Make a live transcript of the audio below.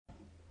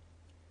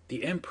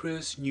The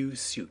Emperor's New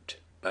Suit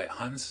by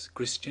Hans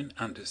Christian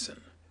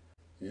Andersen.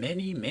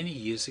 Many, many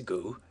years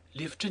ago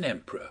lived an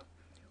emperor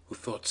who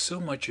thought so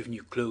much of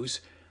new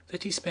clothes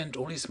that he spent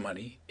all his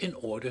money in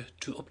order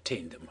to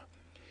obtain them.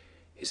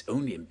 His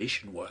only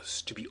ambition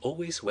was to be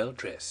always well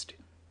dressed.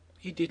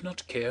 He did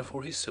not care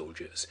for his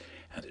soldiers,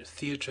 and the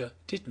theatre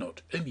did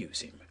not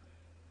amuse him.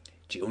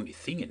 The only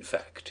thing, in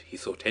fact, he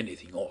thought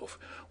anything of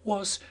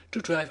was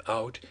to drive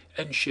out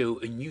and show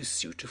a new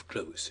suit of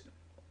clothes.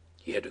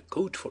 He had a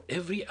coat for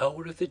every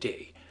hour of the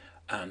day,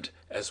 and,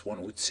 as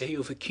one would say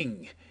of a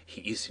king,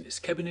 he is in his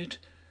cabinet,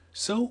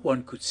 so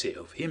one could say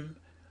of him,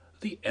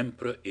 the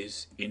emperor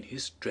is in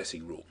his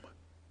dressing room.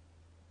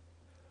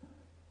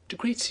 The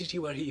great city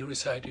where he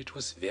resided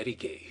was very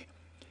gay.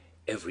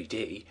 Every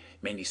day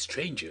many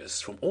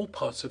strangers from all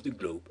parts of the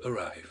globe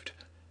arrived.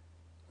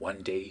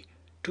 One day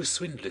 2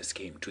 swindlers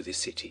came to the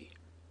city.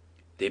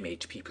 They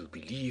made people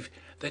believe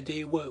that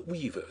they were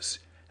weavers,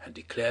 and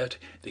declared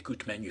they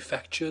could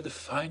manufacture the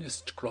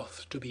finest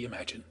cloth to be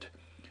imagined.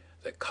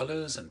 Their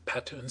colors and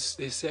patterns,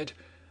 they said,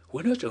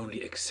 were not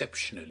only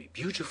exceptionally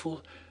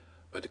beautiful,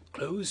 but the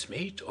clothes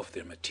made of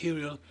their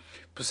material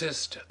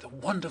possessed the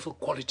wonderful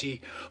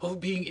quality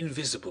of being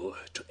invisible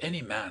to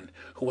any man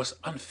who was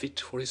unfit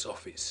for his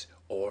office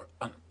or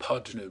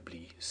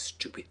unpardonably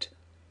stupid.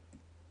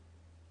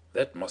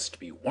 "That must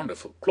be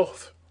wonderful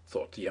cloth,"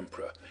 thought the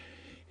emperor.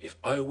 "If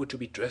I were to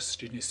be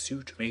dressed in a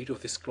suit made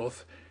of this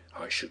cloth,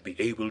 I should be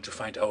able to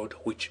find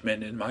out which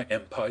men in my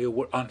empire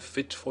were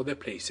unfit for their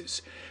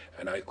places,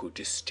 and I could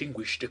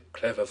distinguish the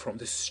clever from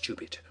the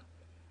stupid.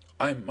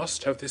 I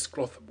must have this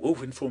cloth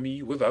woven for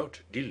me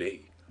without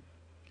delay."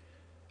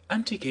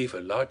 And he gave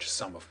a large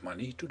sum of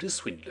money to the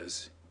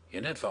swindlers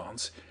in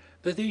advance,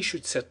 that they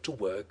should set to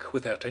work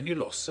without any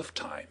loss of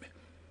time.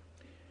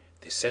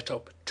 They set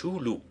up 2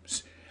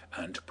 looms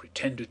and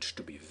pretended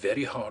to be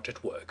very hard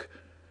at work,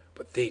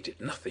 but they did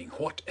nothing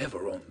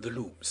whatever on the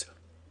looms.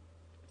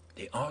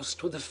 They asked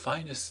for the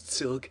finest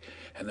silk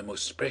and the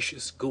most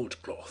precious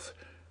gold cloth.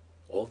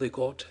 All they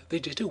got they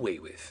did away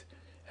with,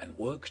 and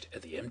worked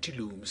at the empty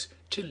looms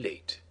till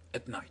late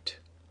at night.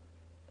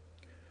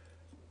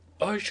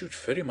 "I should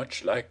very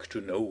much like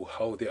to know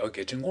how they are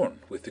getting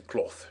on with the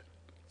cloth,"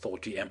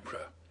 thought the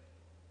emperor.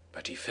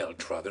 But he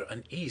felt rather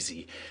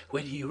uneasy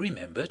when he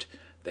remembered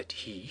that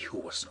he who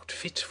was not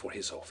fit for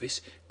his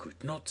office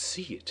could not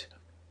see it.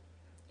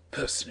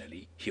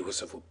 Personally, he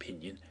was of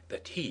opinion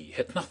that he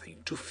had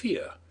nothing to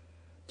fear.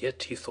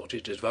 Yet he thought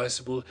it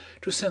advisable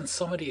to send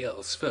somebody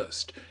else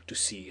first to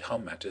see how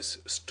matters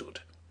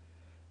stood.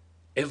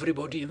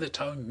 Everybody in the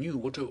town knew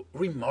what a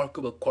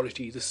remarkable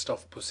quality the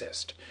stuff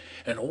possessed,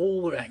 and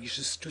all were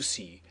anxious to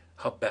see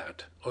how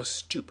bad or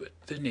stupid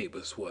the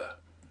neighbors were.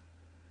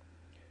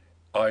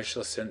 "I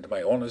shall send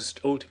my honest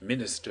old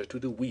minister to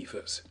the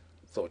weavers,"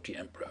 thought the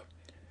emperor.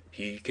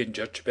 "He can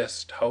judge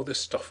best how the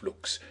stuff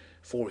looks,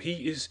 for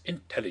he is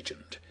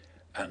intelligent,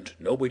 and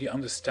nobody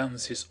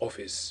understands his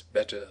office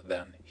better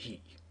than he."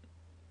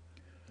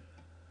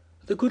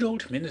 The good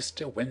old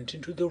minister went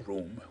into the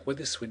room where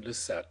the swindlers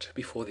sat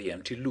before the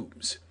empty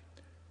looms.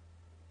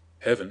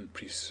 "Heaven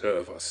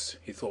preserve us,"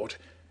 he thought,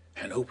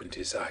 and opened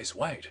his eyes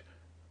wide.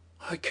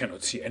 "I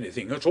cannot see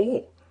anything at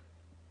all."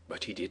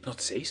 But he did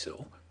not say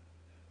so.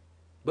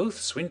 Both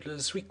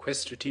swindlers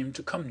requested him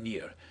to come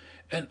near,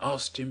 and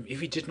asked him if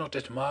he did not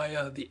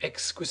admire the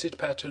exquisite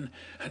pattern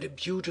and the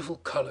beautiful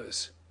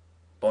colors,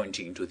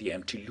 pointing to the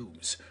empty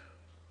looms.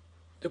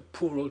 The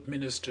poor old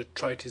minister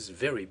tried his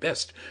very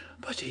best,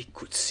 but he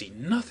could see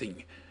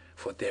nothing,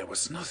 for there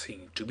was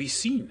nothing to be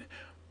seen.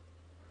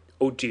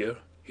 "Oh dear,"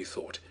 he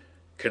thought,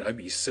 "can I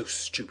be so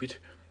stupid?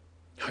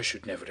 I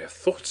should never have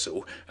thought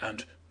so,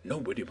 and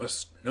nobody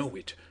must know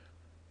it.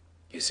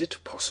 Is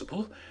it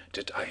possible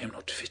that I am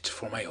not fit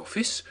for my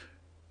office?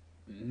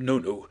 No,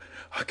 no,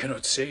 I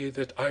cannot say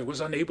that I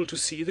was unable to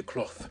see the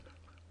cloth."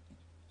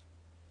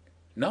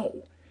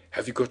 "Now,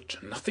 have you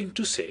got nothing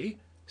to say?"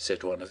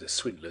 said one of the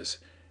swindlers,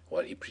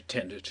 while he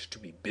pretended to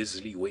be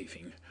busily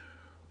waving.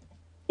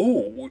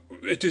 "Oh,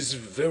 it is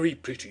very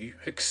pretty,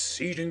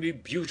 exceedingly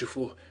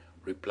beautiful,"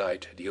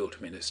 replied the old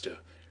minister,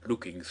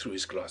 looking through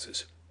his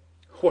glasses.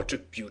 "What a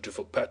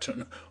beautiful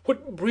pattern!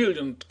 What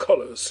brilliant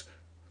colors!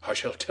 I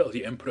shall tell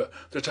the emperor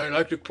that I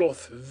like the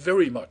cloth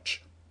very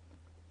much."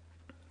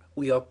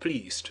 "We are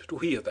pleased to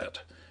hear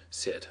that,"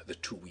 said the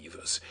 2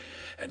 weavers,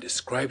 and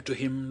described to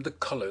him the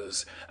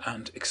colors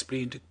and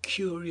explained the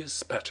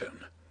curious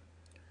pattern.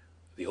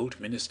 The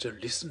old minister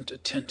listened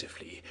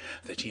attentively,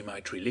 that he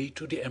might relate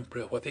to the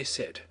emperor what they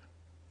said.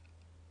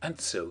 And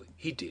so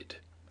he did.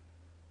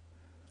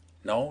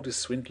 Now the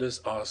swindlers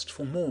asked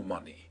for more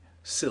money,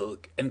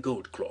 silk and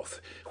gold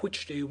cloth,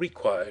 which they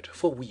required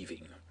for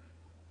weaving.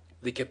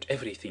 They kept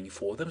everything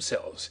for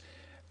themselves,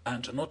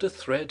 and not a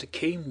thread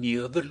came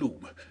near the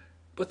loom,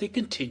 but they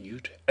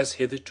continued, as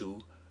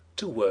hitherto,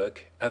 to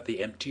work at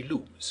the empty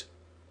looms.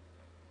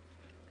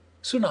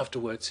 Soon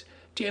afterwards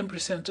the emperor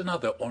sent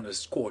another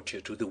honest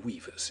courtier to the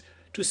weavers,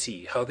 to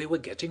see how they were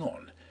getting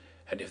on,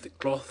 and if the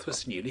cloth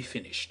was nearly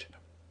finished.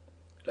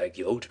 Like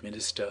the old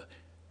minister,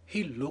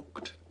 he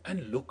looked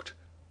and looked,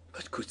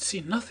 but could see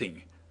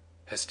nothing,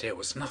 as there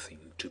was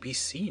nothing to be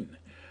seen.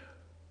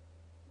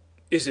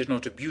 "Is it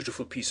not a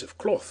beautiful piece of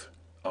cloth?"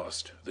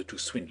 asked the two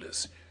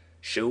swindlers,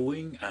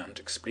 showing and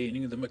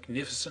explaining the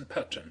magnificent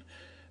pattern,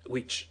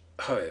 which,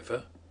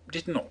 however,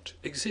 did not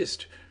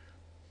exist.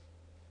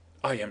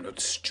 "I am not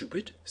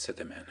stupid," said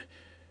the man.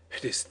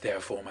 "It is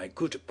therefore my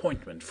good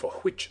appointment for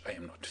which I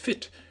am not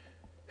fit.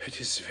 It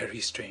is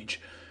very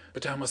strange,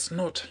 but I must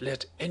not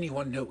let any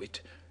one know it."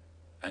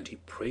 And he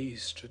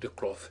praised the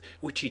cloth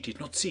which he did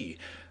not see,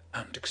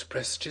 and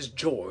expressed his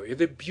joy at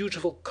the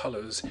beautiful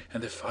colors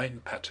and the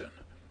fine pattern.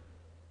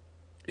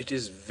 "It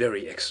is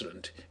very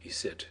excellent," he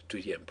said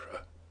to the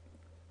emperor.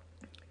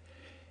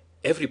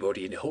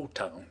 Everybody in the whole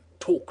town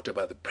talked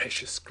about the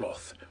precious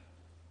cloth.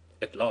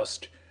 At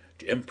last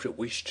the emperor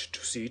wished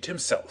to see it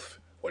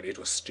himself while it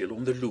was still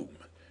on the loom.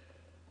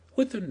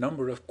 With a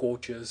number of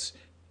courtiers,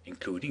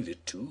 including the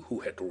two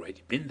who had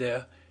already been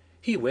there,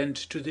 he went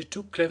to the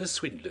two clever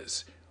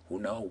swindlers, who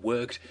now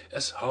worked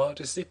as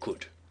hard as they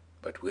could,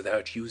 but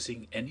without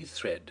using any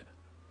thread.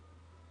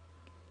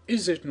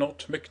 "Is it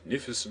not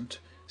magnificent?"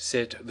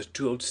 said the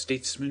two old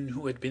statesmen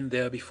who had been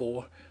there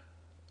before.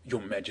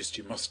 "Your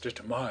Majesty must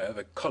admire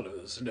the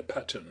colors and the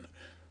pattern."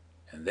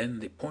 And then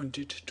they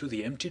pointed to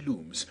the empty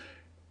looms,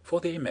 for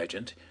they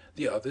imagined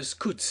the others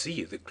could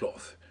see the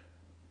cloth.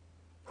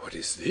 "What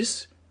is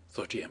this?"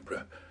 thought the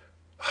emperor.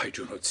 "I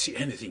do not see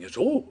anything at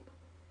all.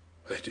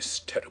 That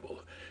is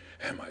terrible.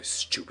 Am I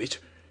stupid?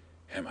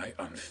 Am I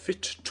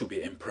unfit to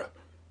be emperor?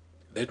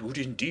 That would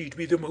indeed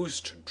be the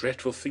most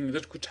dreadful thing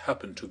that could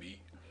happen to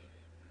me."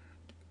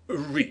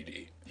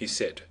 "Really," he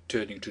said,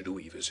 turning to the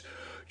weavers,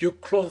 "your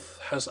cloth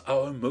has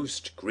our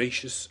most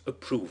gracious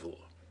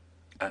approval."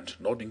 And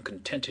nodding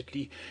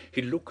contentedly,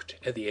 he looked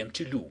at the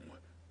empty loom,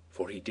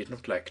 for he did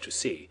not like to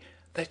say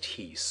that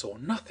he saw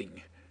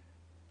nothing.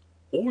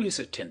 All his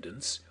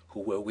attendants,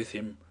 who were with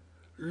him,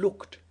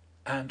 looked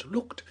and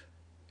looked,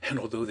 and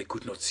although they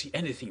could not see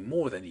anything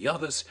more than the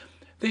others,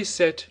 they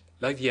said,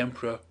 like the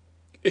emperor,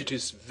 "It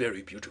is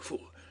very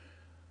beautiful,"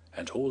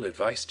 and all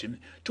advised him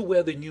to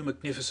wear the new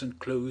magnificent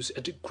clothes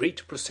at the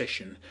great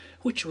procession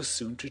which was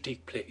soon to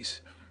take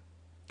place.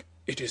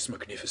 "It is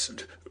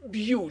magnificent,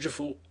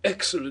 beautiful,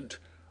 excellent,"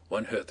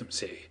 one heard them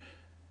say.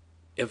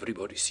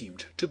 Everybody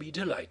seemed to be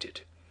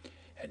delighted,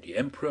 and the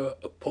emperor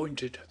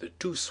appointed the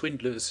two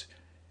swindlers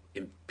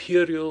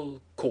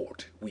imperial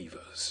court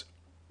weavers.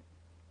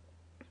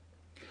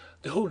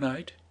 The whole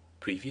night,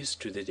 previous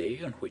to the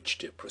day on which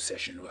the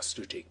procession was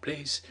to take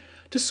place,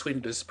 the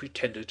swindlers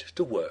pretended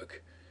to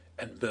work,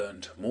 and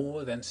burned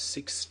more than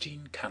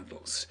 16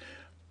 candles.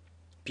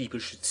 People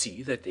should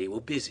see that they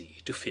were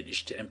busy to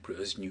finish the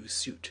emperor's new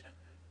suit.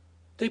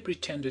 They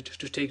pretended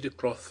to take the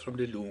cloth from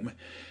the loom,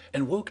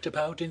 and worked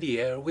about in the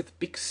air with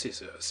big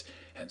scissors,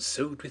 and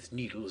sewed with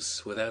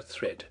needles without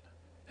thread,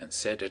 and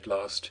said at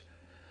last,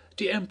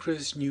 "The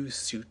emperor's new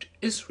suit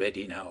is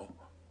ready now."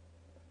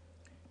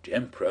 The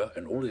emperor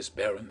and all his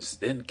barons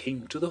then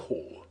came to the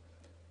hall.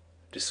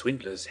 The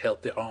swindlers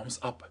held their arms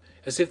up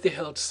as if they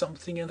held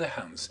something in their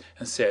hands,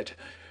 and said,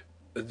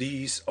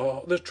 "These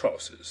are the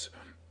trousers,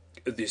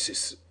 this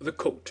is the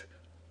coat,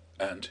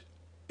 and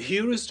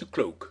here is the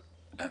cloak,"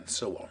 and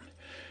so on.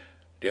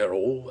 They are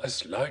all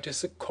as light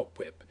as a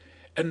cobweb,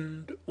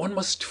 and one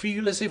must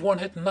feel as if one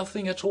had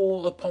nothing at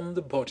all upon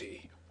the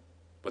body.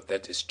 But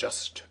that is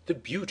just the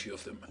beauty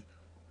of them.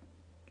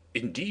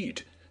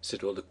 "Indeed,"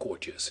 said all the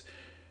courtiers,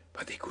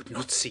 but they could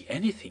not see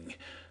anything,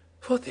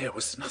 for there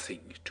was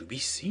nothing to be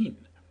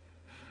seen.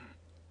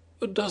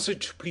 "Does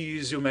it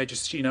please your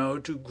Majesty now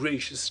to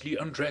graciously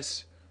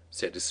undress,"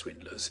 said the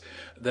swindlers,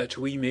 "that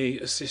we may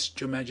assist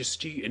your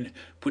Majesty in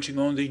putting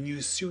on the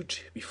new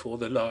suit before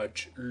the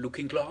large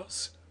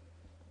looking-glass?"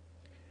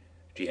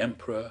 The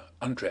emperor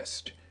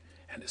undressed,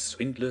 and the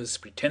swindlers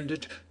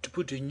pretended to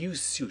put a new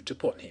suit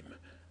upon him,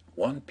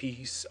 one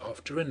piece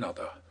after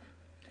another,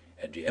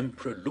 and the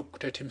emperor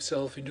looked at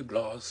himself in the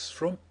glass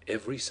from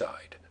every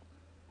side.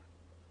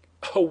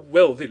 "How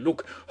well they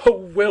look! How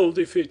well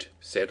they fit!"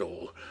 said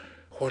all.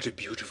 "What a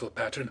beautiful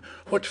pattern!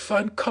 What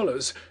fine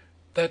colors!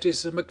 That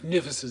is a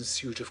magnificent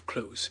suit of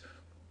clothes."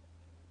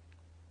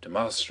 The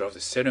master of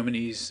the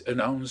ceremonies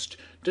announced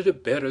that the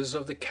bearers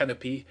of the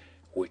canopy,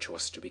 which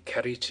was to be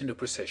carried in the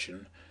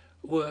procession,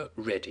 were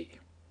ready.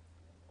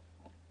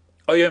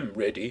 "I am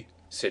ready,"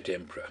 said the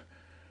emperor.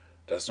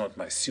 "Does not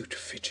my suit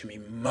fit me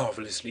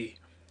marvelously?"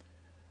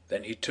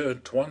 Then he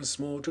turned once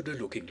more to the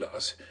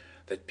looking-glass,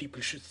 that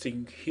people should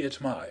think he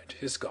admired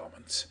his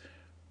garments.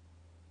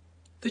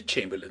 The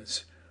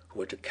chamberlains, who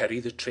were to carry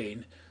the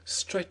train,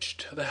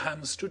 stretched their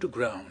hands to the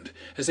ground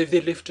as if they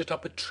lifted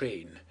up a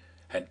train,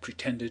 and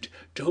pretended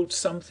to hold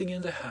something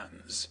in their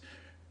hands.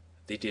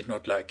 They did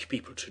not like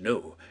people to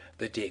know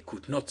that they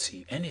could not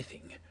see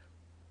anything.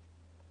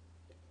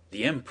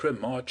 The emperor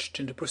marched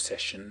in the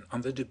procession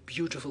under the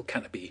beautiful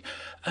canopy,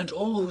 and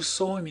all who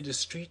saw him in the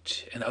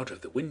street and out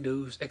of the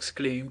windows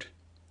exclaimed,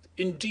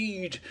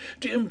 "Indeed,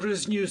 the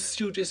emperor's new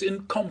suit is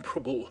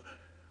incomparable!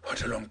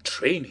 What a long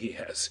train he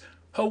has!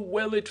 How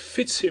well it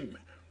fits him!"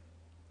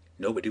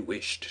 Nobody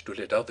wished to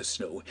let others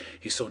know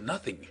he saw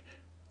nothing,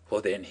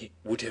 for then he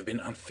would have been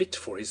unfit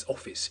for his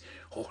office,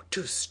 or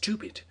too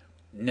stupid.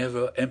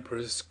 Never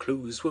emperor's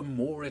clothes were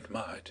more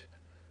admired.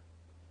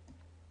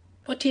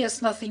 "But he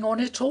has nothing on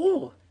at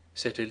all,"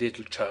 said a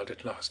little child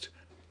at last.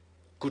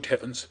 "Good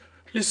heavens,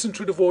 listen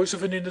to the voice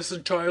of an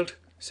innocent child,"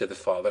 said the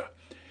father,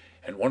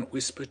 and one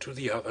whispered to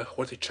the other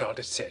what the child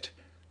had said.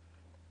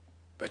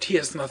 "But he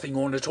has nothing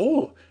on at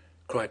all,"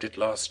 cried at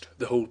last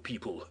the whole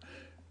people.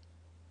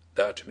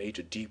 That made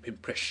a deep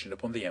impression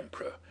upon the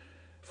emperor,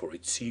 for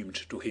it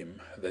seemed to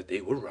him that they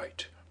were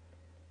right.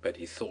 But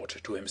he thought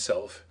to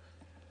himself,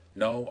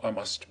 "Now I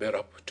must bear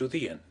up to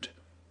the end."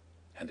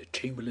 And the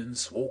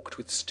chamberlains walked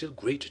with still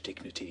greater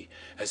dignity,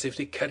 as if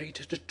they carried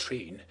the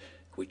train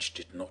which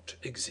did not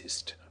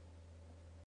exist.